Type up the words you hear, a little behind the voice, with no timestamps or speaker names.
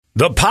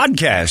The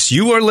podcast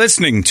you are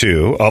listening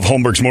to of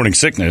Holmberg's Morning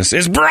Sickness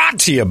is brought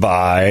to you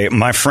by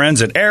my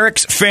friends at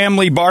Eric's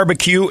Family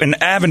Barbecue in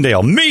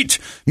Avondale. Meet,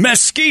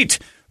 mesquite,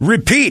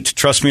 repeat.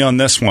 Trust me on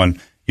this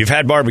one. You've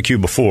had barbecue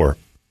before,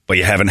 but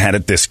you haven't had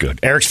it this good.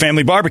 Eric's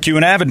Family Barbecue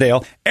in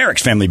Avondale,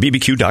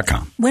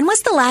 ericsfamilybbq.com. When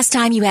was the last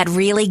time you had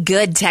really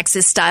good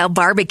Texas-style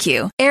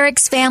barbecue?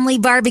 Eric's Family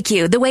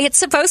Barbecue, the way it's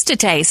supposed to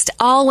taste.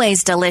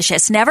 Always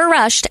delicious, never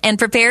rushed, and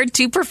prepared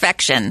to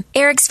perfection.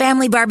 Eric's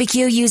Family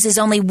Barbecue uses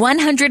only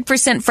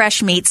 100%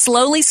 fresh meat,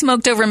 slowly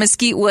smoked over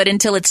mesquite wood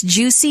until it's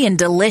juicy and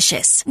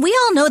delicious. We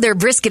all know their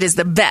brisket is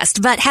the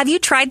best, but have you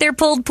tried their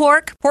pulled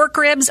pork, pork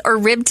ribs, or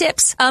rib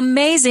tips?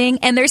 Amazing,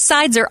 and their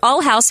sides are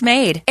all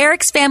house-made.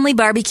 Eric's Family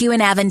Barbecue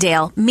in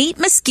Avondale. Meet,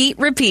 mesquite,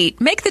 repeat.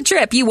 Make the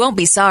trip. You won't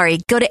be sorry.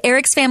 Go to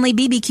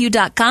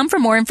ericsfamilybbq.com for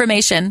more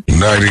information.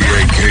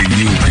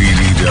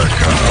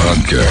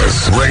 98kupd.com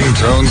podcast.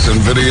 Ringtones and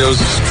videos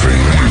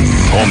streaming.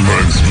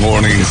 Holmberg's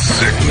Morning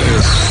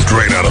Sickness.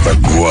 Straight out of the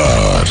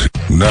quad.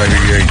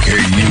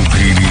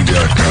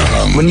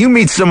 98kupd.com. When you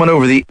meet someone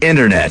over the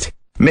internet,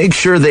 make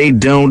sure they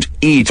don't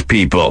eat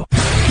people.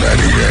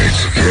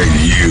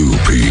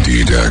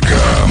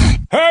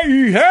 98kupd.com.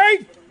 Hey,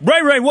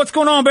 Ray, what's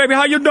going on, baby?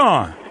 How you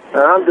doing?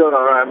 I'm doing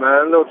all right,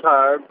 man. A little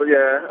tired, but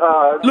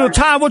yeah. Little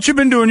Ty, what you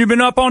been doing? You been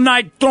up all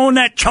night throwing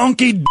that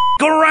chunky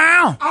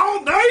around?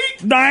 All day?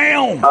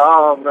 Damn.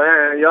 Oh,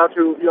 man. Y'all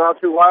too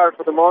wired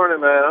for the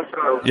morning, man. I'm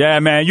trying to... Yeah,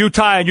 man. You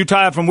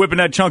tired from whipping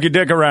that chunky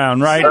dick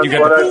around, right? That's you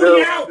got what I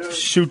do.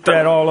 Shoot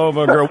that all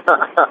over, girl.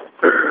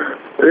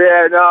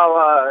 Yeah,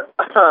 no,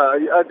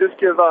 I just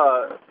give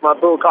my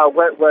boo called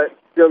Wet,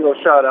 give a little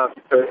shout out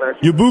to her, man.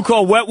 Your boo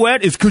called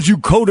Wet is because you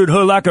coated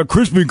her like a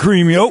Krispy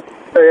Kreme, yo.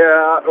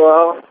 Yeah,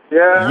 well,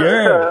 yeah.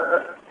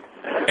 Yeah.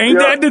 Ain't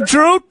that the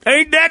truth?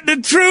 Ain't that the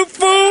truth,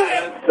 fool?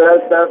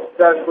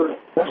 That's what...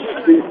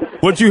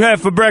 What you had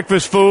for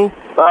breakfast, fool?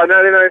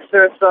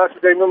 99-cent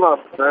sausage egg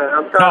muffin,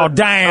 man. Oh,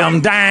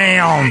 damn.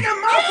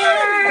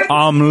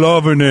 I'm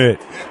loving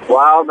it.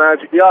 Wow,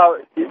 magic. Y'all,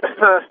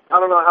 I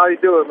don't know how you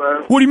do it,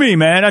 man. What do you mean,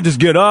 man? I just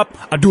get up,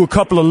 I do a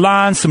couple of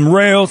lines, some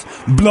rails,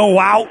 blow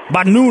out.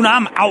 By noon,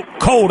 I'm out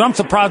cold. I'm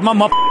surprised my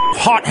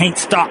heart ain't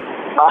stopped.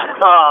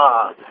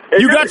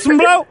 You got some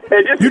blow?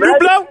 You do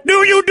blow? Do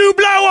you do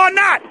blow or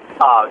not?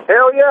 Oh,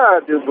 hell yeah, I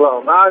do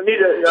blow. I need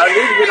to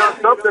get on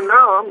something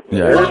now.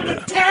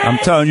 I'm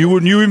telling you,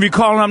 you wouldn't be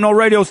calling up no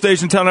radio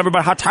station telling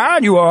everybody how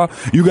tired you are.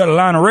 You got a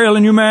line of rail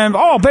in you, man.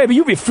 Oh, baby,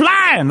 you be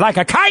flying like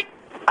a kite.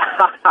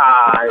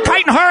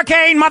 Kite and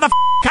hurricane,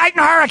 kite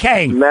and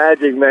hurricane.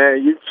 Magic,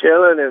 man. You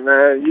chilling it,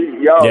 man.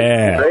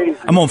 Yeah. Crazy.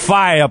 I'm on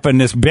fire up in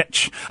this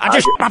bitch. I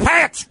just shit my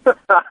pants.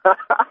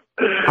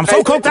 I'm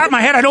so coked out in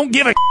my head, I don't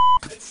give a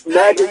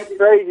Magic's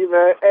crazy,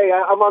 man. Hey,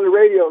 I'm on the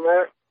radio,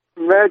 man.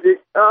 Magic.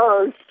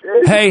 Oh,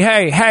 shit. Hey,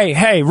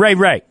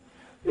 Ray.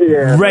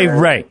 Yeah.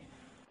 Ray.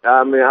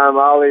 I mean, I'm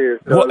all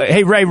ears. So.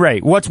 Hey,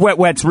 Ray. What's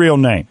Wet's real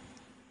name?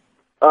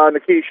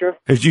 Nikisha.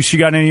 She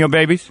got any of your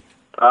babies?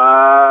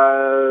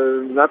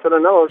 Not that I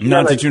know.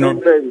 Not that you know.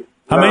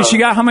 How many she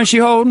got? How many she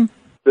holding?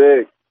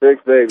 Six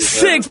babies.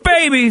 Six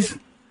babies.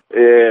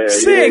 Yeah.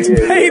 Six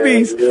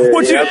babies. Yeah,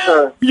 What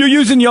you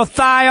using your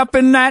thigh up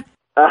in that?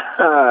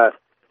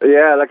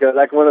 Yeah, like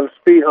one of the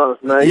speed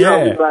humps, man. You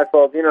know, we black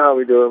folk, you know how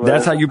we do it, man.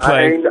 That's how you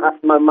play.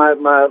 My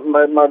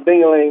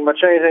ding-a-ling, my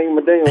chain hanging,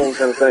 my ding-a-ling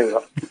kind of thing.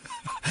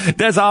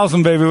 That's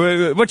awesome,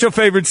 baby. What's your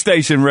favorite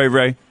station,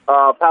 Ray?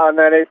 Power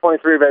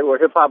 98.3, baby, where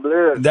hip-hop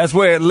lives. That's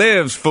where it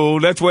lives, fool.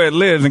 That's where it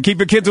lives. And keep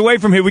your kids away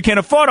from here. We can't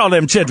afford all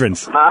them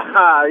childrens.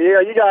 Yeah,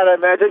 you got it,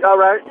 Magic. All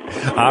right.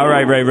 All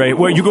right, Ray.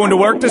 Well, you going to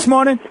work this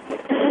morning? Hell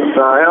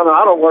no,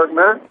 I don't work,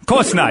 man. Of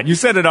course not. You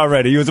said it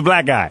already. You was a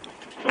black guy.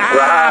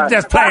 Right. I'm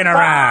just playing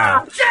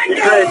around.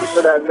 You crazy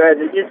for that,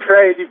 Magic. You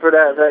crazy for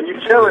that, man. You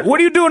chilling. What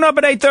are you doing up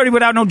at 8:30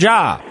 without no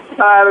job?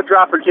 I had to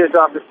drop her kids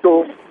off to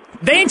school.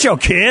 They ain't your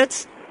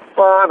kids.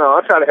 Well, I know.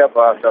 I try to help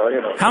out, though,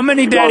 you know. How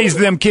many daddies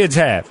them kids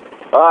have?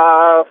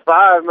 5,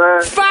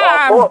 man.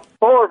 5?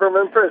 Four of them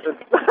in prison.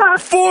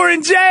 4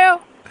 in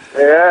jail?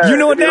 Yeah. You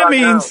know what that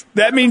means?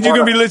 That means you're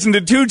going to be listening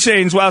to 2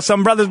 Chainz while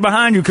some brother's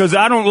behind you, because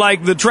I don't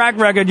like the track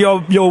record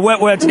your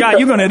Wet's got.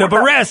 You're going to end up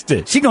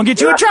arrested. She going to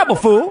get you in trouble,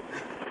 fool.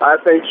 I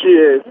think she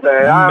is,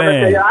 man.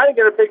 I ain't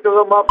going to pick the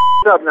little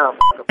motherfuckers up now.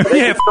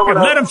 Yeah,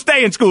 let them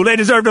stay in school. They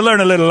deserve to learn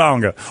a little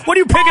longer. What are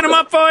you picking them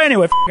up for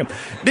anyway? Them.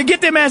 They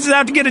get their asses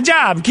out to get a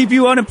job and keep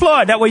you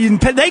unemployed. That way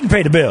they can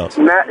pay the bills.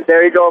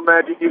 There you go,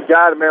 Magic. You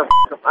got it, man.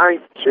 I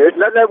ain't shit.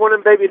 Let one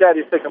of them baby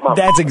daddies pick them up.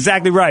 That's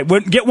exactly right.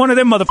 Get one of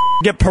them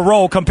motherfuckers, get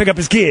parole, come pick up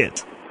his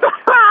kids.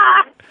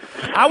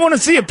 I want to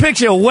see a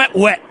picture of Wet.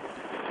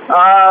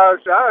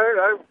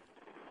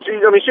 She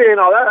ain't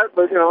all that,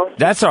 but, you know.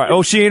 That's all right.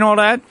 Oh, she ain't all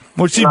that?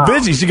 Well, she's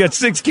busy. She got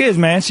 6 kids,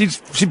 man. She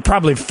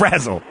probably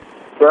frazzled.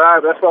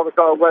 Right, that's why we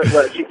call it Wet.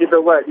 She keep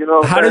it wet, you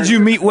know. How did you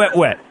meet Wet?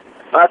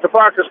 At the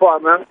Parker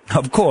Swap, man.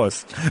 Of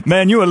course.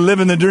 Man, you are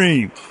living the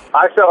dream.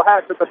 I sell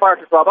hats at the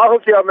Parker Swap. I'll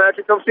hook you up,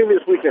 Magic. Come see me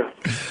this weekend.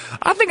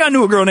 I think I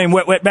knew a girl named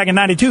Wet back in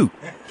 92.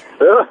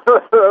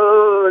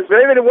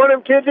 Maybe one of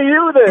them kids are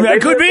you then.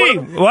 That could be.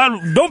 Well,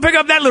 don't pick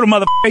up that little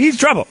motherfucker. He's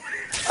trouble.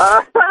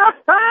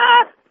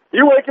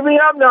 You waking me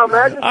up now,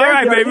 man. All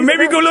right, baby.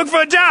 Maybe go look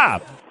for a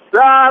job.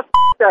 That.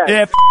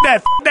 Yeah,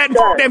 f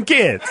them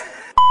kids.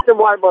 Them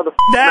white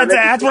motherfuckers.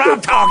 That's what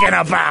I'm talking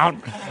about.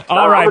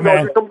 All right, I'm gonna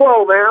man. do some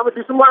blow, man. I'm gonna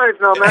do some lines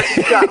now, man.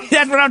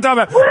 That's what I'm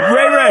talking about.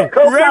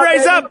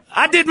 Ray-Ray's up.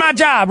 I did my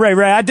job,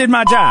 Ray-Ray. I did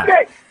my job.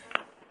 Okay.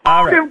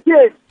 All right. Them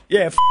kids.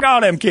 Yeah, f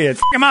all them kids.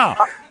 F them all.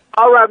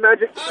 All right, man.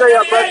 Just stay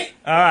up, buddy.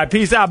 All right,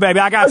 peace out, baby.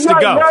 I got to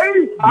go.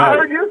 I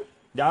heard you.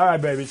 All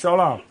right, baby. So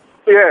long.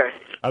 Yeah.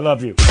 I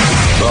love you.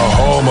 The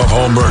home of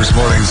Holmberg's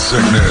Morning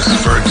Sickness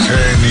for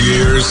 10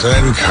 years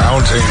and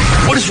counting.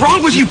 What is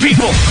wrong with you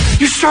people?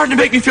 You're starting to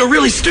make me feel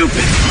really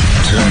stupid.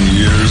 10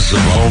 years of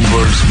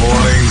Holmberg's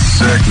Morning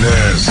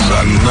Sickness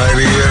on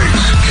 98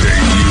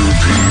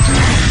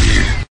 KUPD.